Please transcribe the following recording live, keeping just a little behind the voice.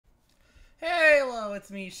Hello, it's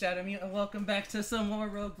me, Shadowmute, and welcome back to some more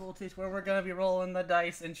Rogue Voltage, where we're gonna be rolling the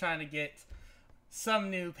dice and trying to get some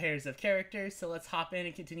new pairs of characters. So let's hop in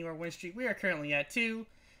and continue our win streak. We are currently at 2,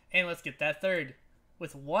 and let's get that third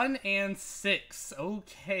with 1 and 6.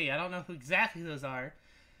 Okay, I don't know who exactly those are.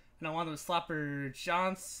 And I want them with Slopper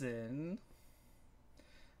Johnson.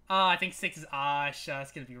 I think 6 is ASHA.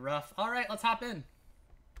 It's gonna be rough. Alright, let's hop in.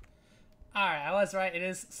 Alright, I was right. It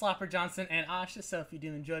is Slopper Johnson and ASHA, so if you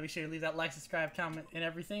do enjoy, be sure to leave that like, subscribe, comment, and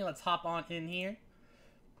everything. Let's hop on in here.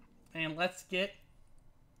 And let's get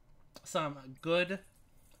some good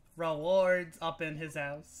rewards up in his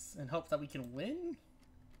house and hope that we can win.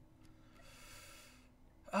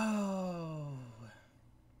 Oh.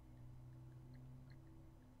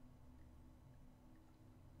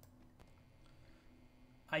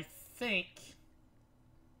 I think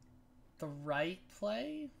the right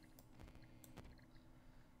play...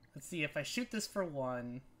 Let's see, if I shoot this for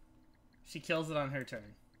 1, she kills it on her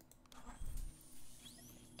turn.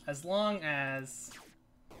 As long as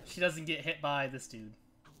she doesn't get hit by this dude.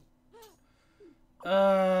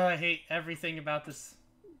 I hate everything about this.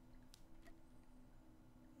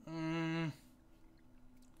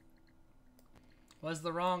 Was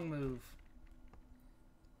the wrong move.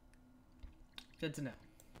 Good to know.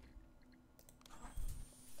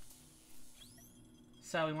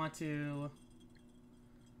 So we want to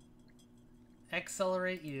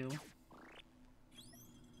accelerate you.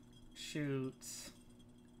 Shoot.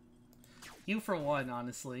 You for 1,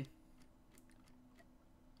 honestly.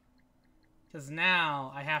 Because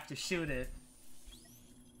now I have to shoot it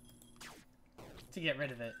to get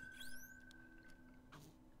rid of it.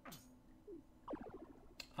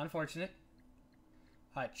 Unfortunate.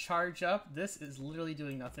 Charge up. This is literally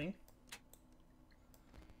doing nothing.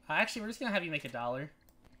 Actually, we're just going to have you make $1.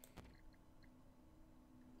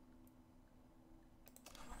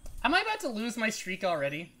 Am I about to lose my streak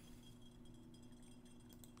already?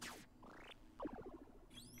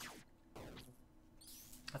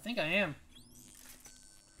 I think I am.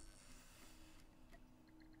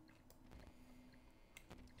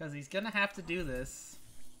 Because he's gonna have to do this.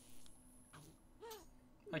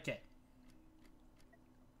 Okay.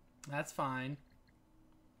 That's fine.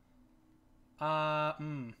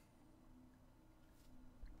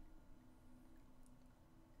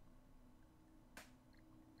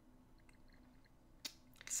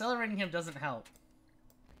 Accelerating him doesn't help.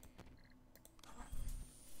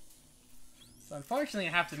 So unfortunately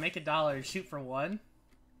I have to make $1 and shoot for 1.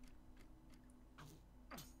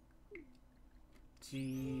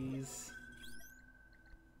 Jeez.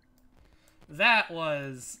 That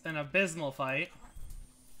was an abysmal fight.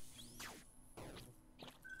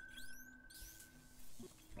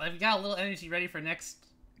 I've got a little energy ready for next...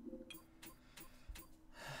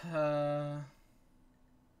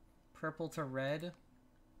 purple to red.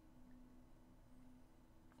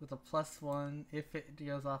 With a +1 if it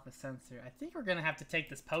goes off a sensor. I think we're gonna have to take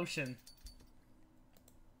this potion.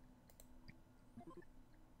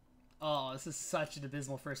 Oh, this is such an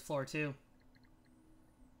abysmal first floor too.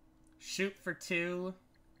 Shoot for 2.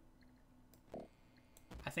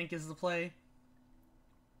 I think is the play.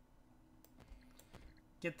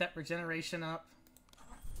 Get that regeneration up.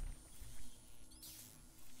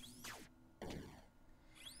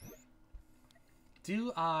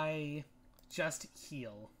 Do I just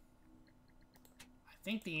heal? I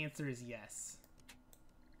think the answer is yes.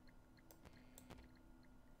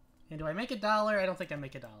 And do I make $1? I don't think I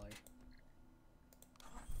make $1.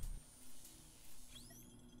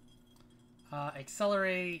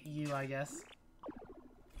 Accelerate you, I guess.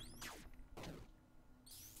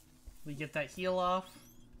 We get that heal off.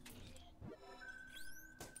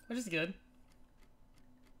 Which is good.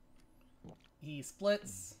 He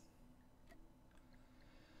splits.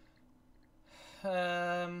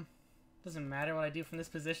 Doesn't matter what I do from this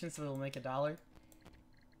position, so we'll make $1.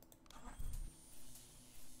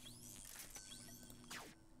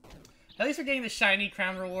 At least we're getting the shiny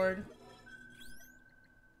crown reward.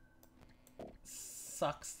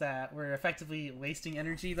 Sucks that we're effectively wasting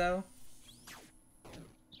energy, though.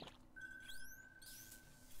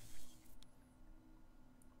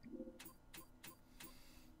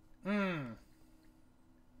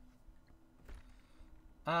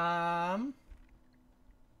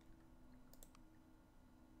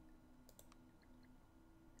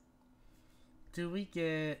 Do we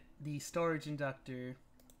get the storage inductor?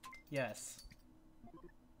 Yes.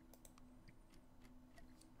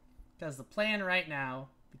 Because the plan right now,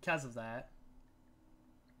 because of that,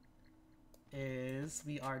 is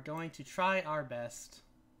we are going to try our best.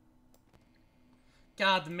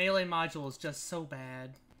 God, the melee module is just so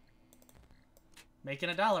bad. Making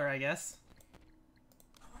 $1, I guess.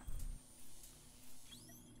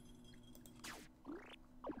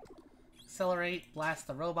 Accelerate, blast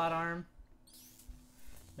the robot arm.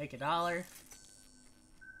 Make $1.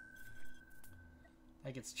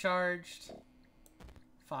 That gets charged.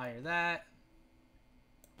 Fire that.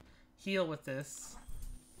 Heal with this.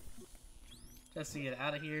 Just to get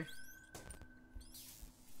out of here.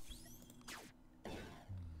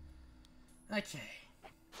 Okay.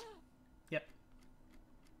 Yep.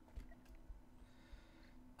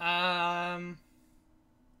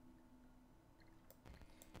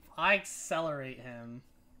 If I accelerate him,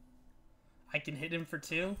 I can hit him for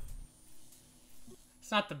 2.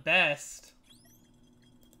 It's not the best.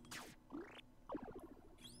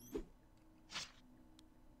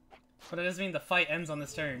 But it doesn't mean the fight ends on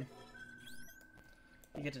this turn.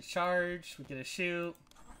 We get to charge, we get to shoot.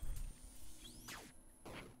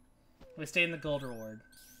 We stay in the gold reward.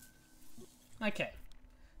 Okay.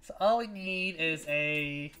 So all we need is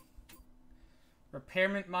a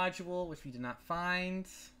repairment module, which we did not find.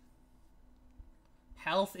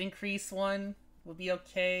 Health increase one will be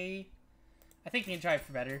okay. I think we can try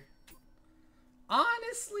for better.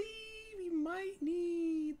 Honestly, we might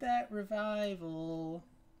need that revival.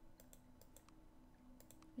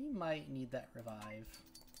 We might need that revive.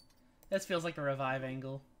 This feels like a revive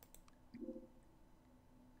angle.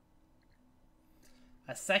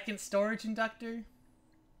 A second storage inductor?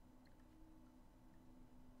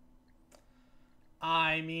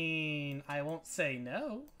 I mean, I won't say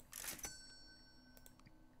no.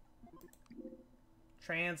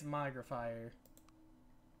 Transmogrifier.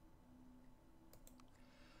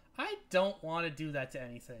 I don't want to do that to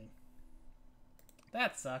anything.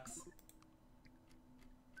 That sucks.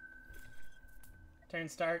 Turn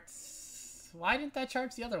starts. Why didn't that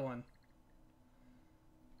charge the other one?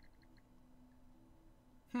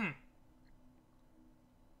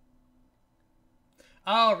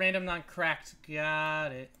 Oh, random non-cracked.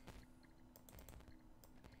 Got it.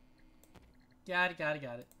 Got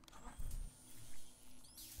it.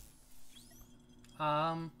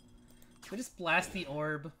 We just blast the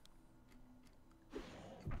orb.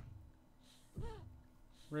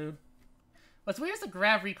 Rude. What's weird is the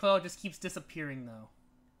grav recoil just keeps disappearing, though.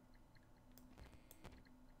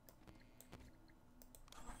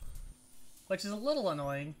 Which is a little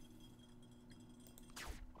annoying.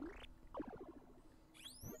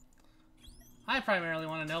 I primarily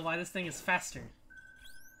want to know why this thing is faster.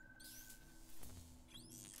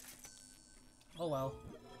 Oh well.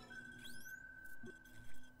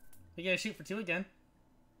 We gotta shoot for 2 again.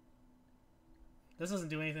 This doesn't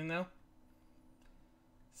do anything, though.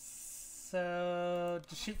 So,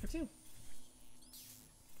 just shoot for 2.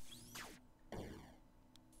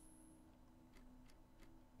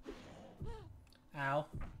 Ow.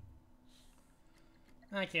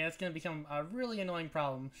 Okay, that's gonna become a really annoying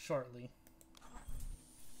problem shortly.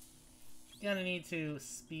 Gonna need to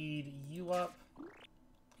speed you up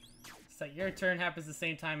so that your turn happens the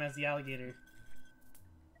same time as the alligator.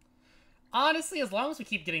 Honestly, as long as we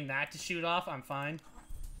keep getting that to shoot off, I'm fine.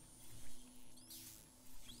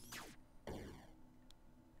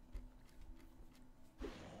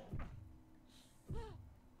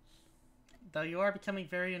 Though you are becoming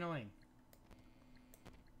very annoying.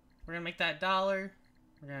 We're gonna make that $1.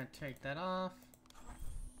 We're gonna take that off.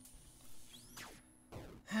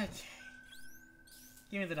 Okay.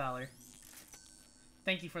 Give me the $1.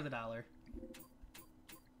 Thank you for the $1.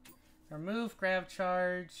 Remove, grab,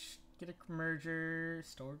 charge, get a merger,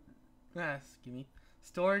 store. Give me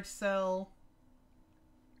storage cell.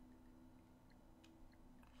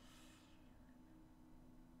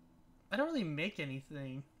 I don't really make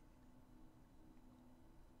anything.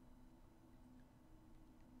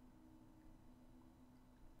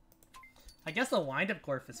 I guess the wind-up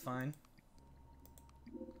Gorf is fine.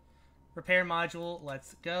 Repair module,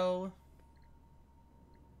 let's go.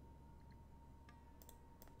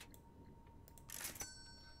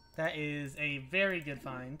 That is a very good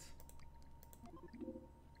find.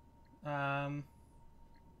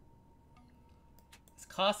 It's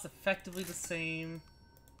cost effectively the same.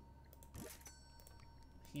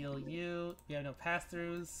 Heal you. We have no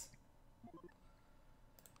pass-throughs.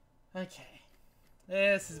 Okay.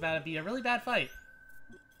 This is about to be a really bad fight.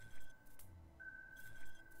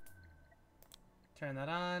 Turn that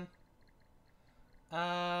on.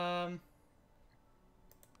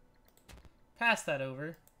 Pass that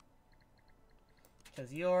over.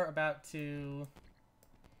 Because you're about to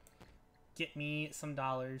get me some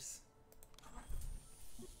dollars.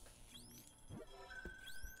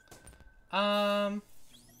 Do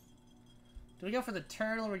we go for the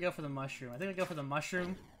turtle or we go for the mushroom? I think we go for the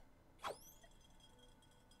mushroom.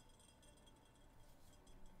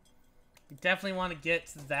 We definitely want to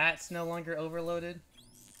get that no longer overloaded.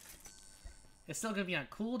 It's still gonna be on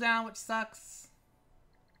cooldown, which sucks.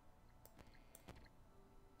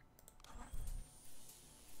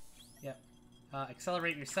 Yep.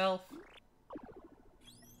 Accelerate yourself.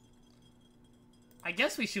 I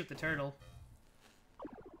guess we shoot the turtle.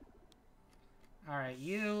 Alright,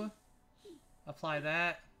 you. Apply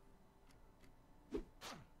that.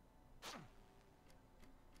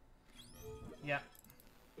 Yep.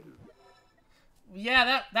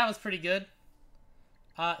 Yeah, that was pretty good.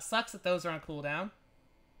 Sucks that those are on cooldown.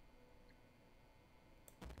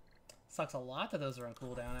 Sucks a lot that those are on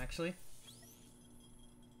cooldown, actually.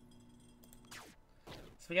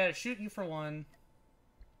 So we gotta shoot you for one.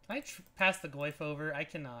 Can I pass the goif over? I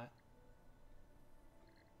cannot.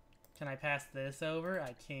 Can I pass this over?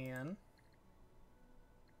 I can.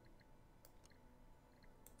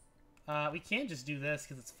 We can't just do this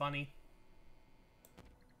because it's funny.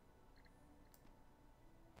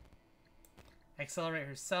 Accelerate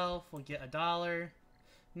herself. We'll get $1.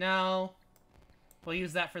 No. We'll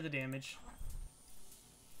use that for the damage.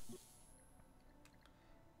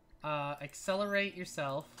 Accelerate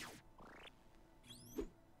yourself.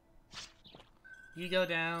 You go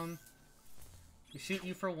down. We shoot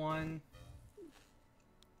you for one.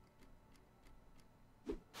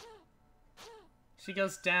 She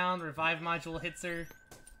goes down. Revive module hits her.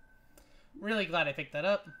 Really glad I picked that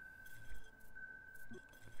up.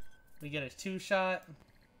 We get a 2-shot.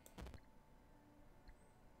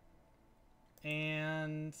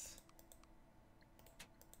 And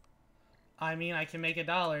I mean, I can make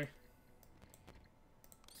 $1.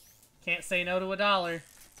 Can't say no to $1.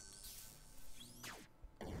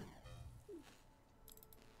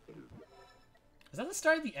 Is that the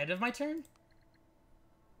start of the end of my turn?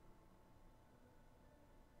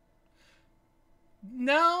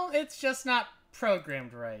 No, it's just not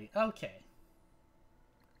programmed right. Okay.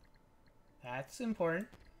 That's important.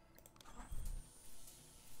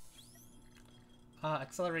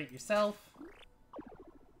 Accelerate yourself.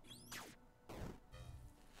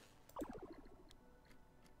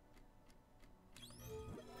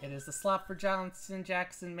 It is the slot for Johnson,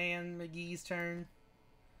 Jackson, Man, McGee's turn.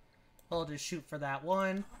 We'll just shoot for that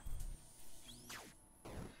one.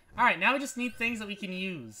 Alright, now we just need things that we can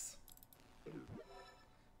use.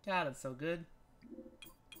 God, it's so good.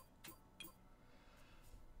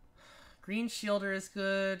 Green Shielder is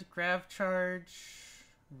good. Grav Charge.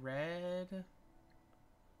 Red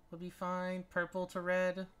would be fine. Purple to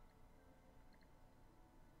red.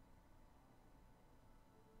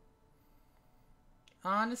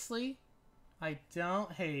 Honestly, I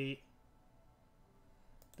don't hate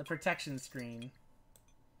the protection screen.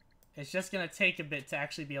 It's just gonna take a bit to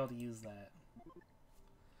actually be able to use that.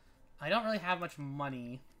 I don't really have much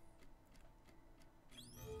money.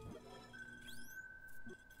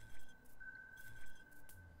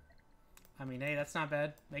 I mean, hey, that's not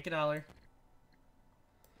bad. Make $1.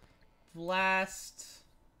 Blast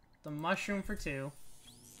the mushroom for 2.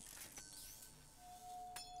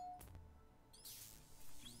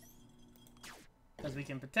 Because we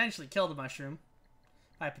can potentially kill the mushroom.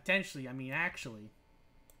 By potentially, I mean actually.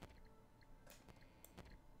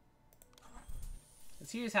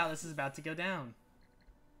 Because here's how this is about to go down.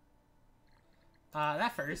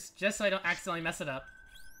 That first, just so I don't accidentally mess it up.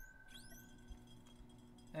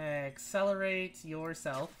 Accelerate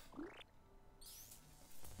yourself.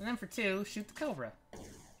 And then for 2, shoot the cobra.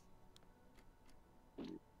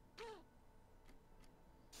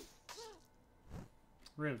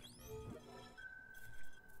 Rude.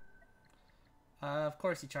 Of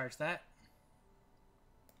course he charged that.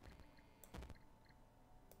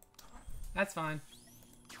 That's fine.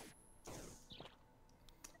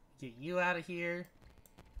 Get you out of here.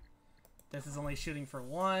 This is only shooting for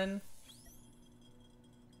 1.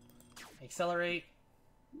 Accelerate.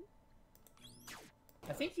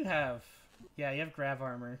 I think you have... Yeah, you have grav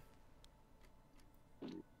armor.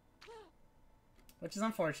 Which is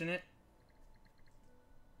unfortunate.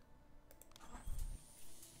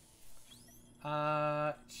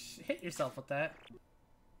 Hit yourself with that.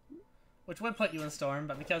 Which would put you in storm,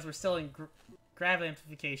 but because we're still in grav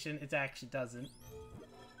amplification, it actually doesn't.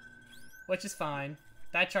 Which is fine.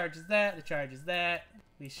 That charges that, that charges that.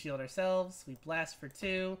 We shield ourselves, we blast for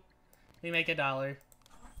 2. We make $1.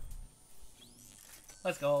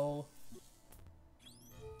 Let's go.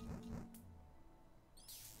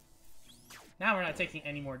 Now we're not taking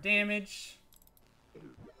any more damage.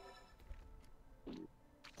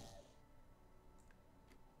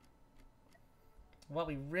 What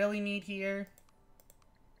we really need here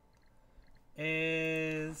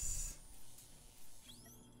is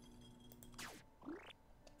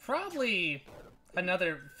probably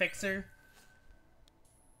another fixer.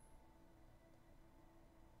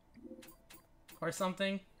 or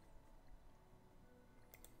something.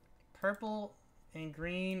 Purple and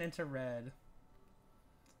green into red.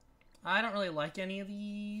 I don't really like any of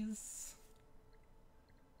these.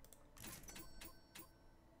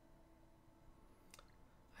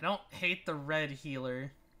 I don't hate the red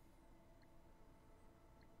healer.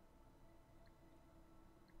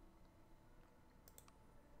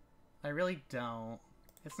 I really don't.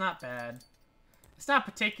 It's not bad. It's not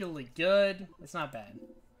particularly good. It's not bad.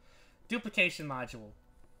 Duplication module.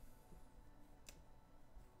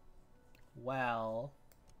 Well,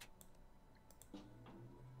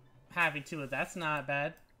 having two of that's not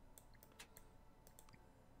bad.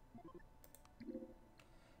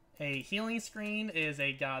 A healing screen is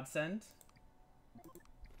a godsend.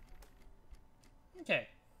 Okay.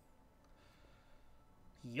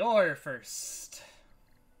 You're first.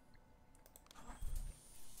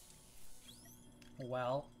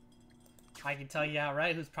 Well, I can tell you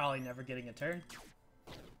outright who's probably never getting a turn.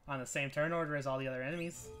 On the same turn order as all the other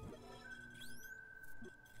enemies.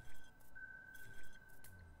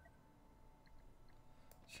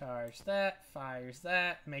 Charge that, fires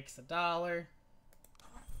that, makes $1.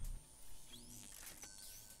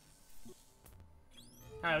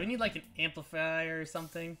 Alright, we need like an amplifier or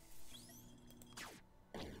something.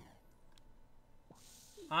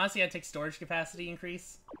 Honestly, I'd take storage capacity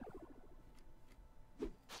increase.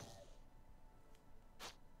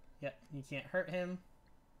 Yep, you can't hurt him.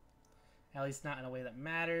 At least not in a way that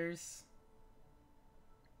matters.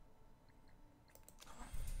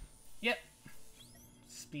 Yep.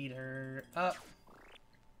 Speed her up.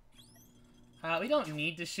 We don't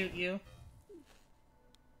need to shoot you.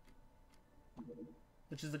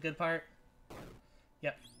 Which is the good part.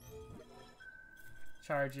 Yep.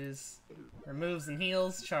 Charges. Removes and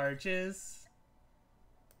heals. Charges.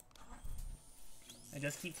 And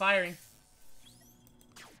just keep firing.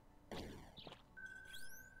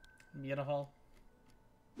 Beautiful.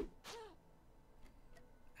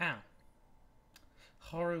 Ow.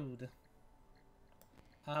 Rude.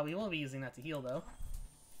 We will be using that to heal, though.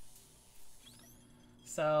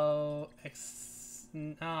 So,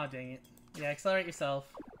 oh, dang it. Yeah, accelerate yourself.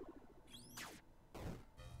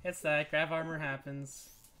 Hits that. Grab armor happens.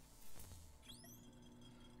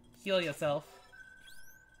 Heal yourself.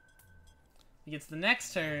 He gets the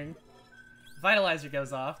next turn. Vitalizer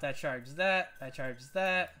goes off. That charges that. That charges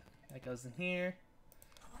that. That goes in here.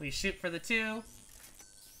 We shoot for the 2.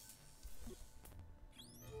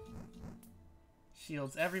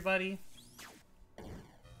 Shields everybody.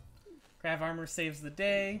 Grab armor saves the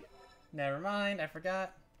day. Never mind, I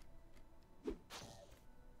forgot.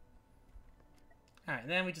 Alright,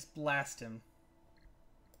 then we just blast him.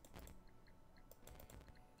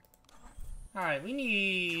 Alright, we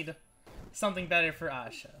need something better for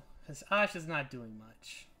ASHA. Because ASHA's not doing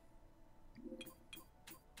much.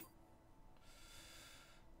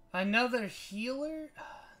 Another healer?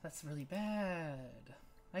 That's really bad.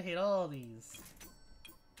 I hate all these.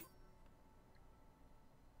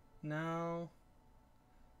 No.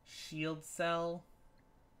 Shield cell.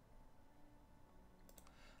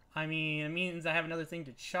 I mean, it means I have another thing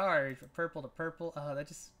to charge. From purple to purple. Oh, that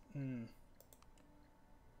just...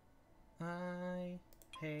 I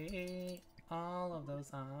hate all of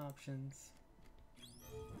those options.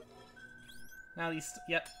 Now these...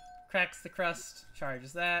 Yep. Cracks the crust.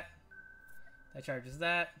 Charges that. That charges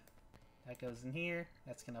that. That goes in here.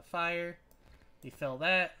 That's gonna fire. We fill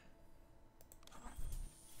that.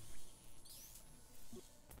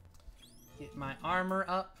 Get my armor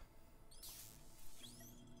up.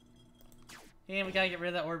 And we gotta get rid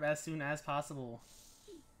of that orb as soon as possible.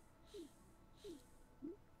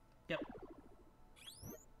 Yep.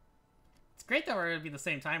 It's great that we're gonna be the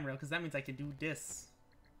same time rail, because that means I can do this.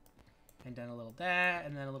 And then a little that,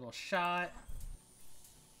 and then a little shot.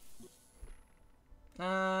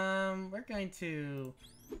 We're going to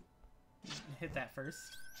hit that first.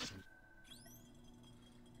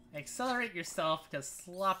 Accelerate yourself, because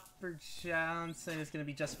Slopper Johnson is going to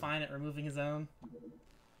be just fine at removing his own.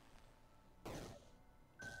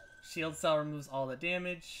 Shield cell removes all the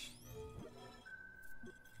damage.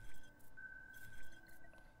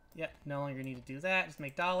 Yep, no longer need to do that. Just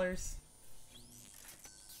make $.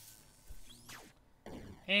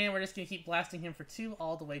 And we're just going to keep blasting him for 2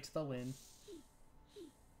 all the way to the win.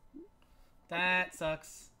 That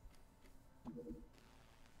sucks.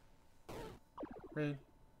 Rude.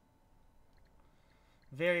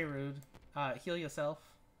 Very rude. Heal yourself.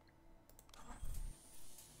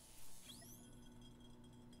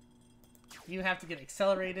 You have to get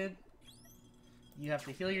accelerated. You have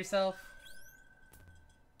to heal yourself.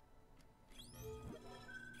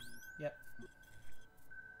 Yep.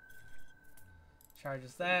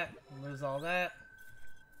 Charges that. Lose all that.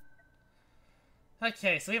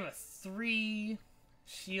 Okay, so we have a 3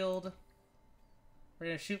 shield. We're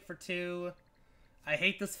gonna shoot for 2. I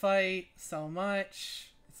hate this fight so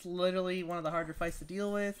much. It's literally one of the harder fights to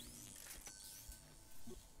deal with.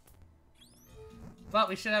 But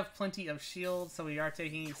we should have plenty of shield, so we are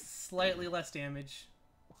taking slightly less damage.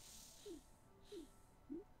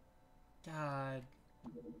 God.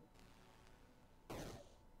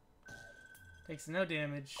 Takes no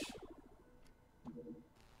damage.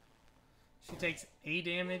 She takes A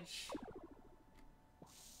damage.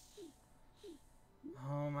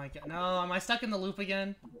 Oh my god. No, am I stuck in the loop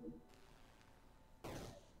again?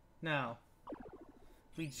 No.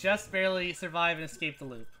 We just barely survive and escape the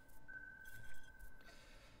loop.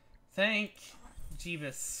 Thank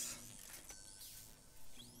Jeebus.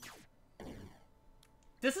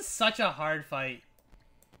 This is such a hard fight.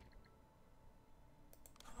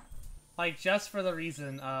 Like, just for the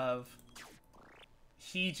reason of...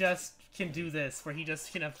 he just can do this, where he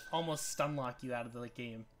just can almost stun lock you out of the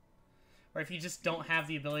game. Or if you just don't have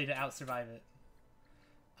the ability to out-survive it.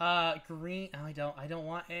 Green... oh, I don't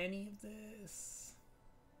want any of this.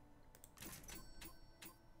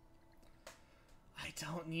 I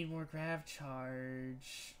don't need more grav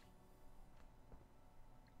charge.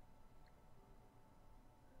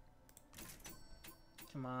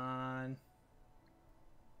 Come on.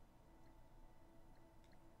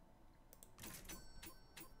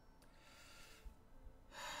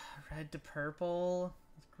 Red to purple.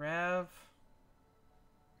 Let's grab.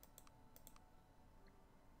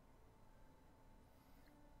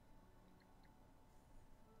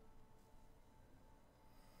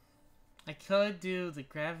 I could do the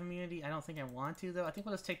grav immunity. I don't think I want to, though. I think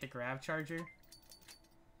we'll just take the grav charger.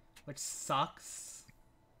 Which sucks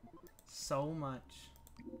so much.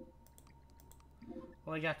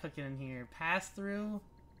 What we got cooking in here? Pass through.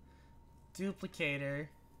 Duplicator.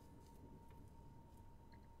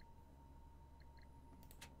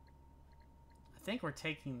 I think we're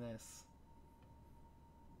taking this.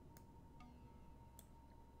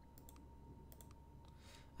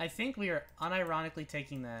 I think we are unironically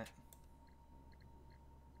taking that.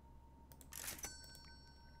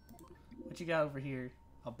 What you got over here?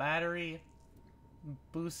 A battery.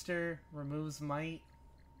 Booster. Removes might.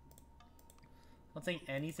 I don't think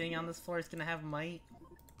anything on this floor is going to have might.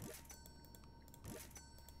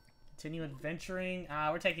 Continue adventuring.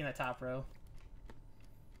 We're taking the top row.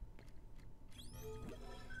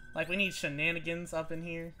 Like, we need shenanigans up in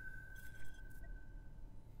here.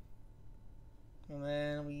 And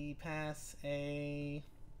then we pass a...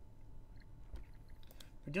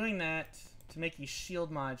 we're doing that to make a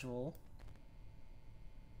shield module.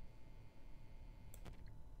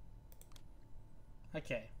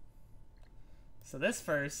 Okay. So this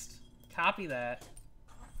first, copy that.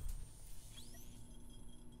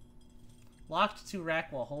 Locked to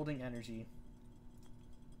rack while holding energy.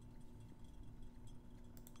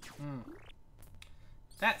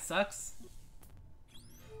 That sucks.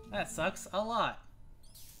 That sucks a lot.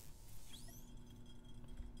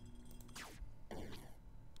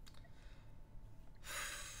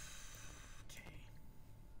 Okay.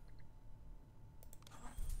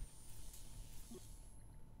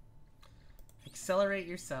 Accelerate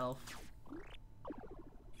yourself.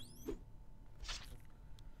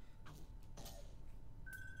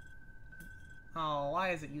 Oh,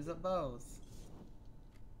 why does it use up bows?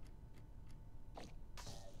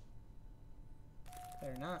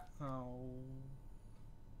 They're not. Oh.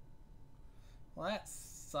 Well, that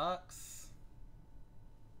sucks.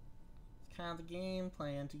 It's kind of the game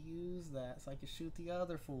plan to use that so I can shoot the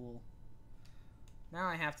other fool. Now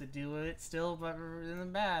I have to do it still, but in a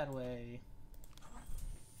bad way.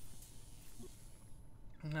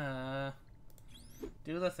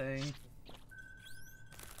 Do the thing.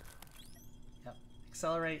 Yep.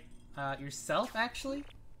 Accelerate yourself, actually.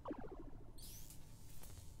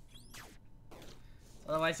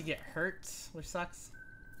 Otherwise you get hurt, which sucks.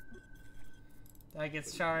 That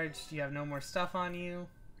gets charged. You have no more stuff on you.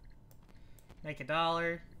 Make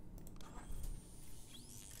 $1.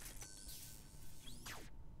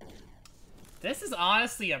 This is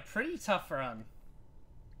honestly a pretty tough run.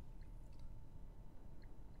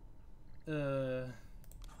 It's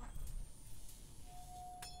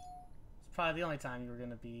probably the only time you were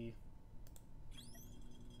gonna be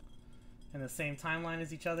in the same timeline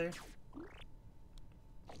as each other.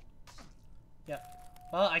 Yep.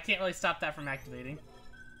 Well, I can't really stop that from activating.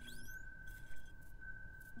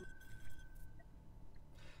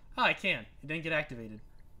 Oh, I can. It didn't get activated.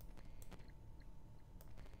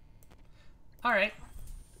 Alright.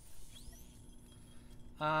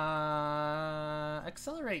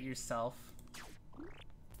 Accelerate yourself.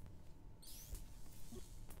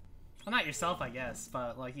 Well, not yourself, I guess,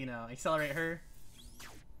 but, like, you know, accelerate her.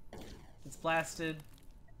 It's blasted.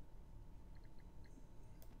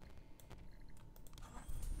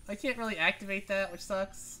 I can't really activate that, which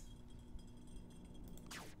sucks.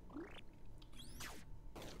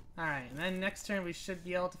 Alright, and then next turn we should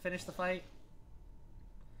be able to finish the fight.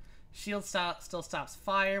 Shield still stops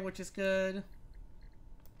fire, which is good.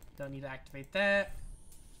 Don't need to activate that.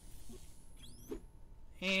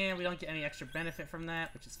 And we don't get any extra benefit from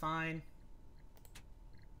that, which is fine.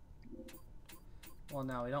 Well,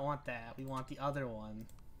 no, we don't want that. We want the other one.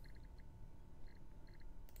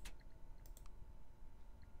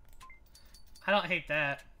 I don't hate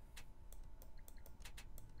that.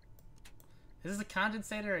 Is this a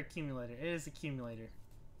condensator or accumulator? It is accumulator.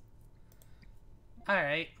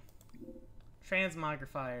 Alright.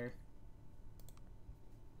 Transmogrifier.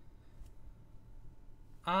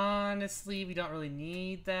 Honestly, we don't really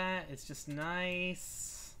need that. It's just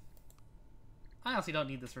nice. I honestly don't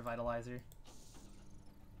need this revitalizer.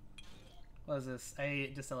 What is this?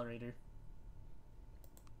 A decelerator.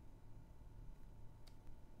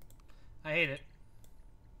 I hate it.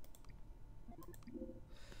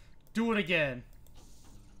 Do it again.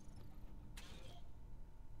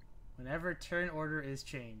 Whenever turn order is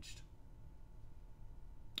changed.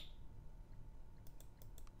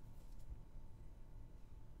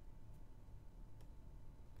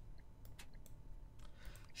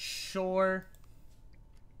 Sure.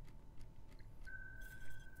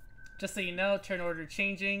 Just so you know, turn order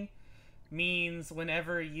changing means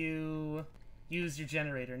whenever you use your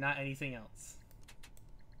generator, not anything else.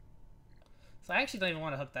 So I actually don't even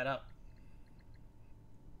want to hook that up.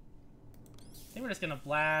 I think we're just gonna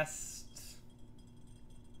blast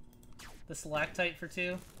the stalactite for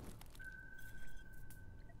 2.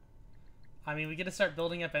 I mean, we get to start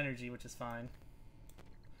building up energy, which is fine.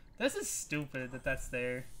 This is stupid that that's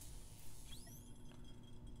there.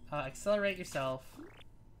 Accelerate yourself.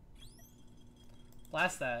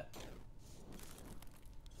 Blast that.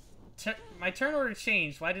 My turn order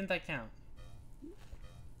changed. Why didn't that count?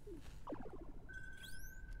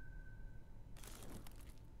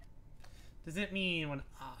 Does it mean when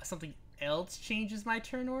something else changes my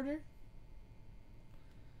turn order?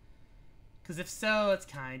 Because if so, it's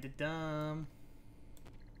kind of dumb.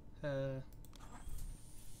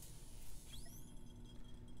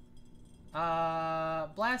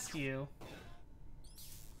 Blast you.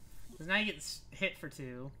 Because now you get hit for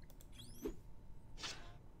 2.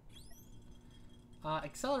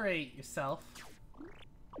 Accelerate yourself.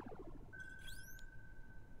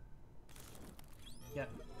 Yep.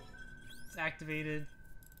 It's activated.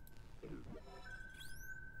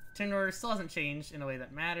 Turn order still hasn't changed in a way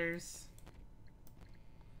that matters.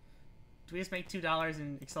 Do we just make $2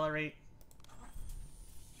 and accelerate?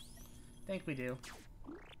 I think we do.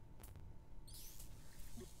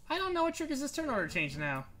 I don't know what triggers this turn order change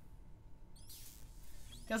now.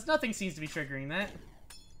 Because nothing seems to be triggering that.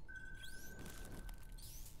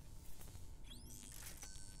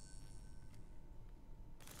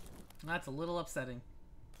 That's a little upsetting.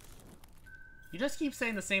 You just keep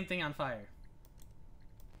saying the same thing on fire.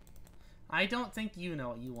 I don't think you know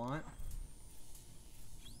what you want.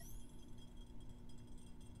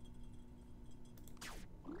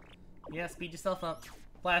 Yeah, speed yourself up.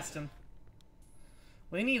 Blast him.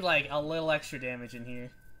 We need, like, a little extra damage in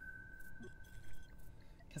here.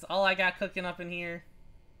 Because all I got cooking up in here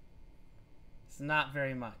is not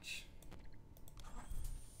very much.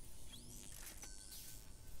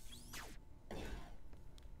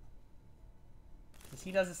 Because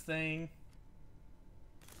he does his thing.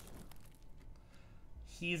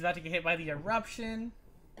 He's about to get hit by the eruption.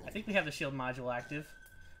 I think we have the shield module active.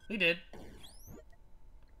 We did.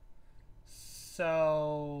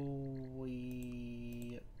 So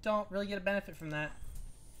we don't really get a benefit from that.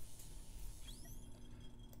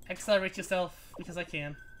 Accelerate yourself because I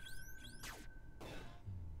can.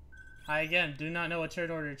 I again do not know what turn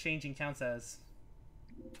order changing counts as.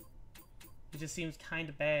 It just seems kind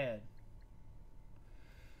of bad.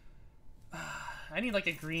 I need like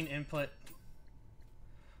a green input.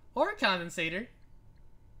 Or a condensator.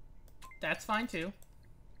 That's fine too.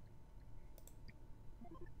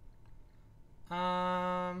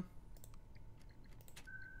 Yeah,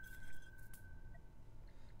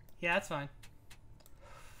 that's fine.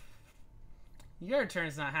 Your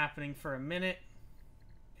turn's not happening for a minute.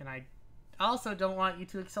 And I also don't want you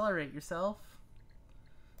to accelerate yourself.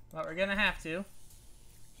 But we're gonna have to.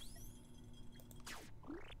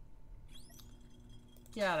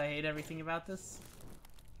 God, I hate everything about this.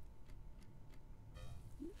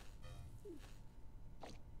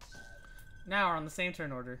 Now we're on the same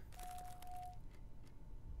turn order.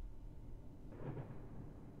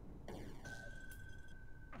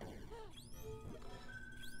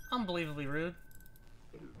 Unbelievably rude.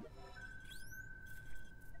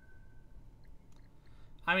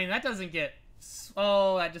 I mean, that doesn't get...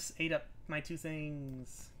 Oh, I just ate up my 2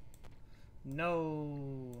 things.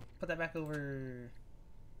 No. Put that back over.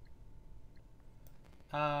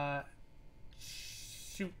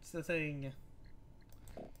 Shoot the thing.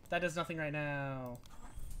 That does nothing right now.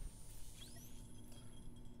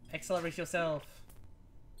 Accelerate yourself.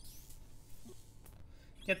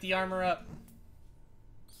 Get the armor up.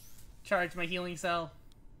 Charge my healing cell.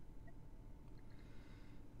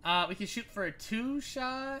 We can shoot for a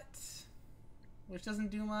 2-shot, which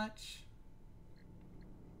doesn't do much.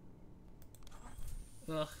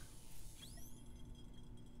 Ugh.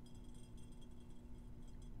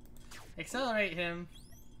 Accelerate him.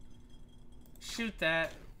 Shoot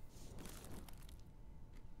that.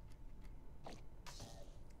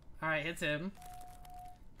 Alright, hits him.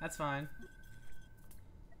 That's fine.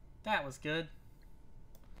 That was good.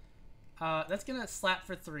 That's gonna slap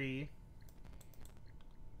for 3.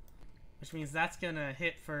 Which means that's gonna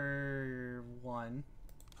hit for 1.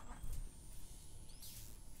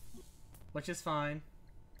 Which is fine.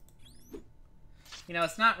 You know,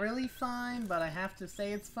 it's not really fine, but I have to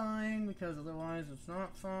say it's fine, because otherwise it's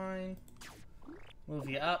not fine. Move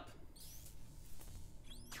you up.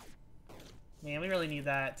 Man, we really need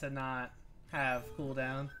that to not have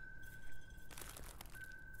cooldown.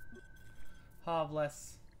 Oh,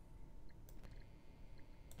 bless.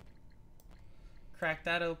 Crack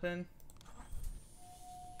that open.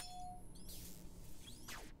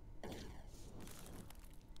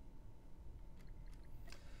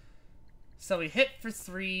 So we hit for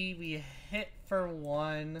 3, we hit for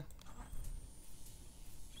 1.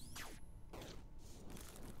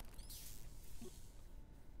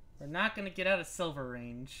 We're not gonna get out of silver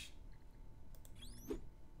range.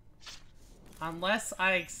 Unless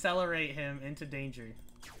I accelerate him into danger.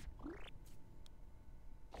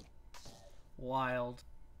 Wild.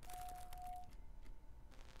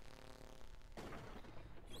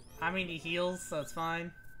 I mean, he heals, so it's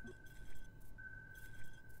fine.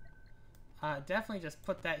 Definitely just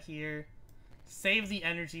put that here. Save the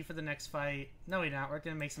energy for the next fight. No, we're not. We're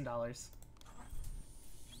gonna make some dollars.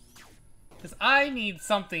 Because I need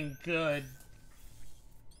something good.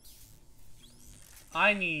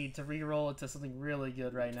 I need to reroll it to something really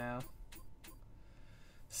good right now.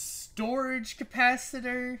 Storage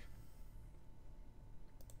capacitor.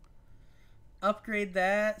 Upgrade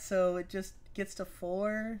that so it just gets to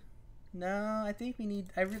 4. No, I think we need...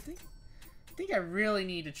 I think I really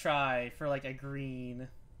need to try for like a green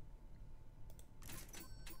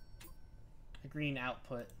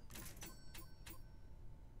output.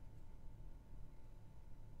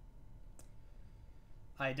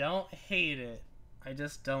 I don't hate it. I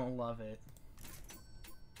just don't love it.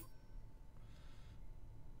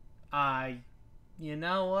 You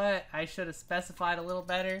know what? I should have specified a little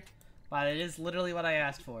better, but it is literally what I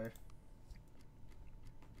asked for.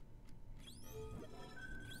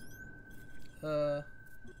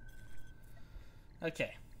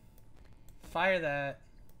 Okay. Fire that.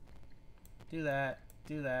 Do that.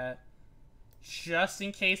 Do that. Just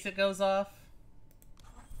in case it goes off.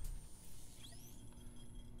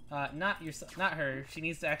 Not her. She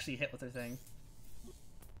needs to actually hit with her thing.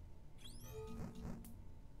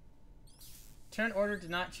 Turn order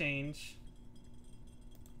did not change.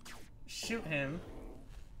 Shoot him.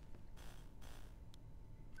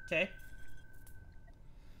 Okay.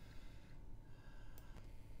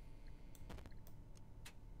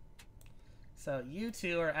 So you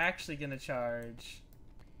two are actually gonna charge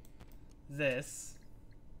this.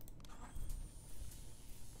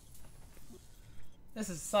 This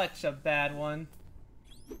is such a bad one.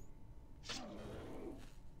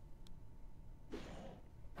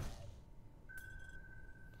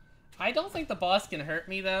 I don't think the boss can hurt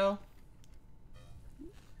me though.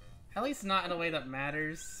 At least not in a way that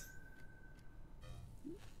matters.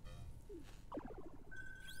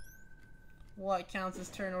 What counts as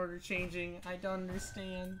turn order changing? I don't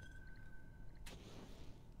understand.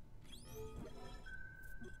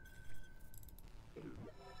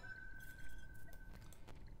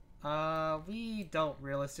 We don't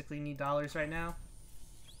realistically need dollars right now.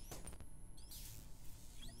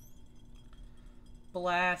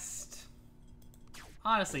 Blast.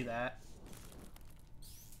 Honestly, that.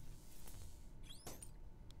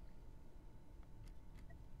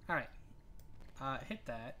 Alright. Hit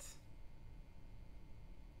that.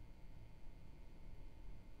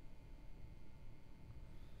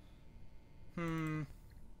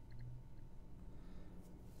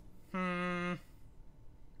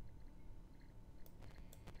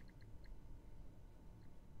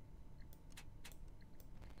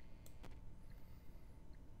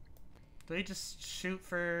 Do we just shoot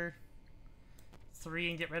for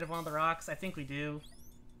 3 and get rid of one of the rocks? I think we do.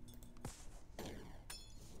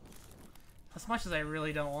 As much as I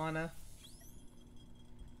really don't wanna.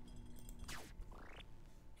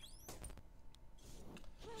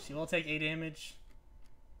 She will take 8 damage.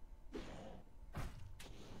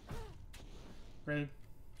 Rude.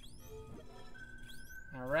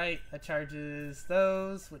 Alright, that charges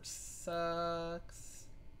those, which sucks.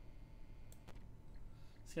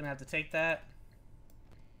 Just gonna have to take that.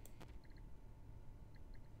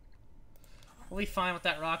 We'll be fine with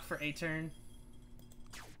that rock for a turn.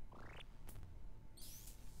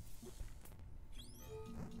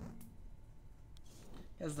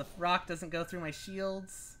 Because the rock doesn't go through my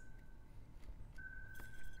shields.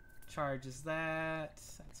 Charges that.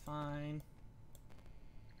 That's fine.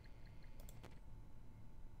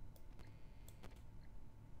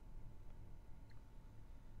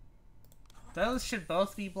 Those should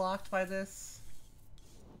both be blocked by this.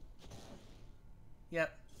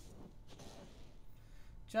 Yep.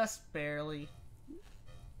 Just barely.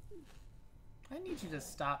 I need you to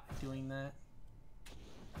stop doing that.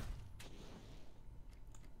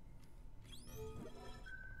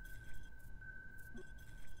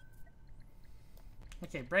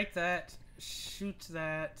 Okay, break that. Shoot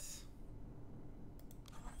that.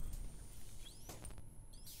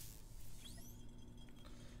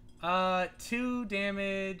 Uh, 2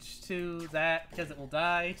 damage to that because it will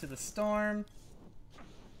die to the storm.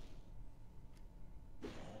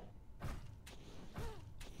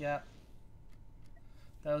 Yep.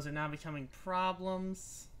 Those are now becoming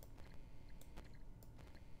problems.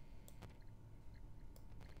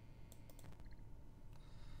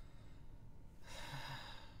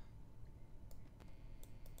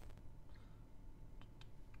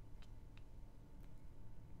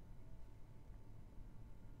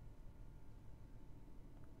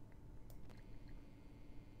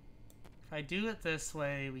 If I do it this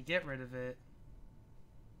way, we get rid of it.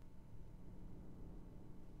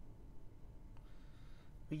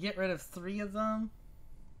 We get rid of 3 of them.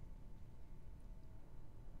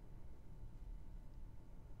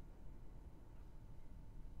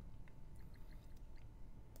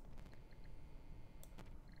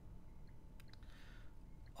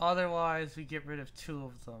 Otherwise, we get rid of 2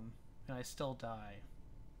 of them, and I still die.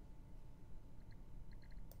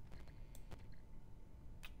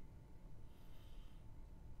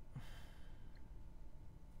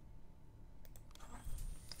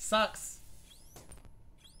 Sucks.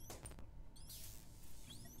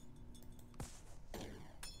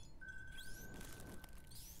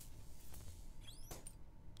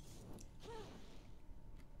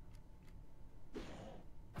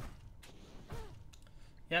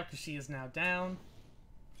 Yep, because she is now down.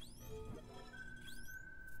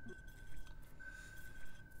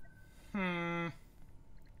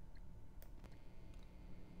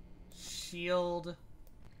 Shield.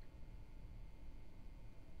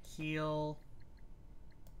 Heal.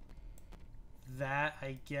 That,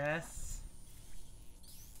 I guess.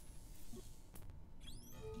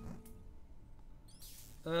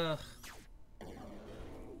 Ugh.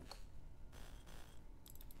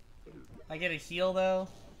 I get a heal though.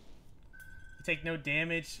 You take no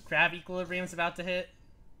damage. Grab equilibrium's about to hit.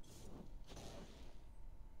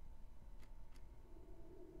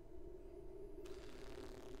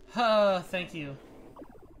 Thank you.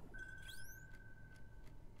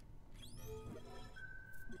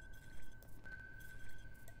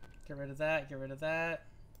 Get rid of that, get rid of that.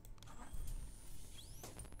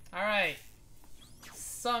 Alright.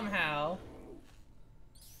 Somehow.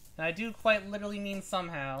 And I do quite literally mean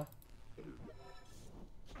somehow.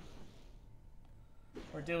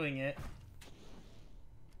 We're doing it.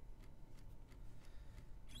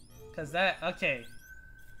 Cause that, okay.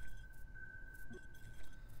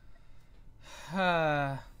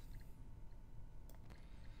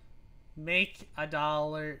 Make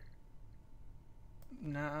 $1.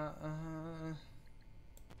 No,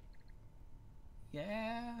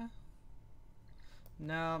 yeah.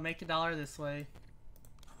 No, make $1 this way.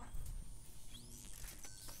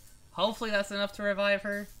 Hopefully that's enough to revive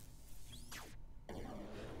her.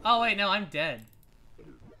 Oh wait, no, I'm dead.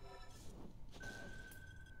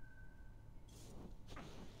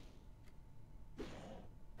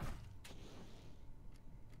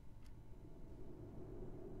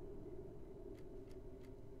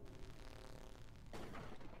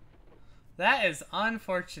 That is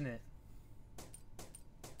unfortunate.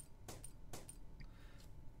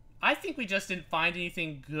 I think we just didn't find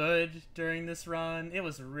anything good during this run. It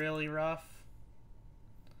was really rough.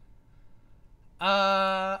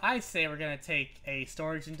 I say we're gonna take a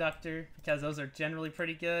storage inductor because those are generally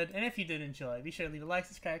pretty good. And if you did enjoy, be sure to leave a like,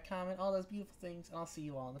 subscribe, comment, all those beautiful things. And I'll see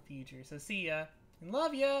you all in the future. So see ya and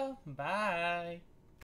love ya. Bye.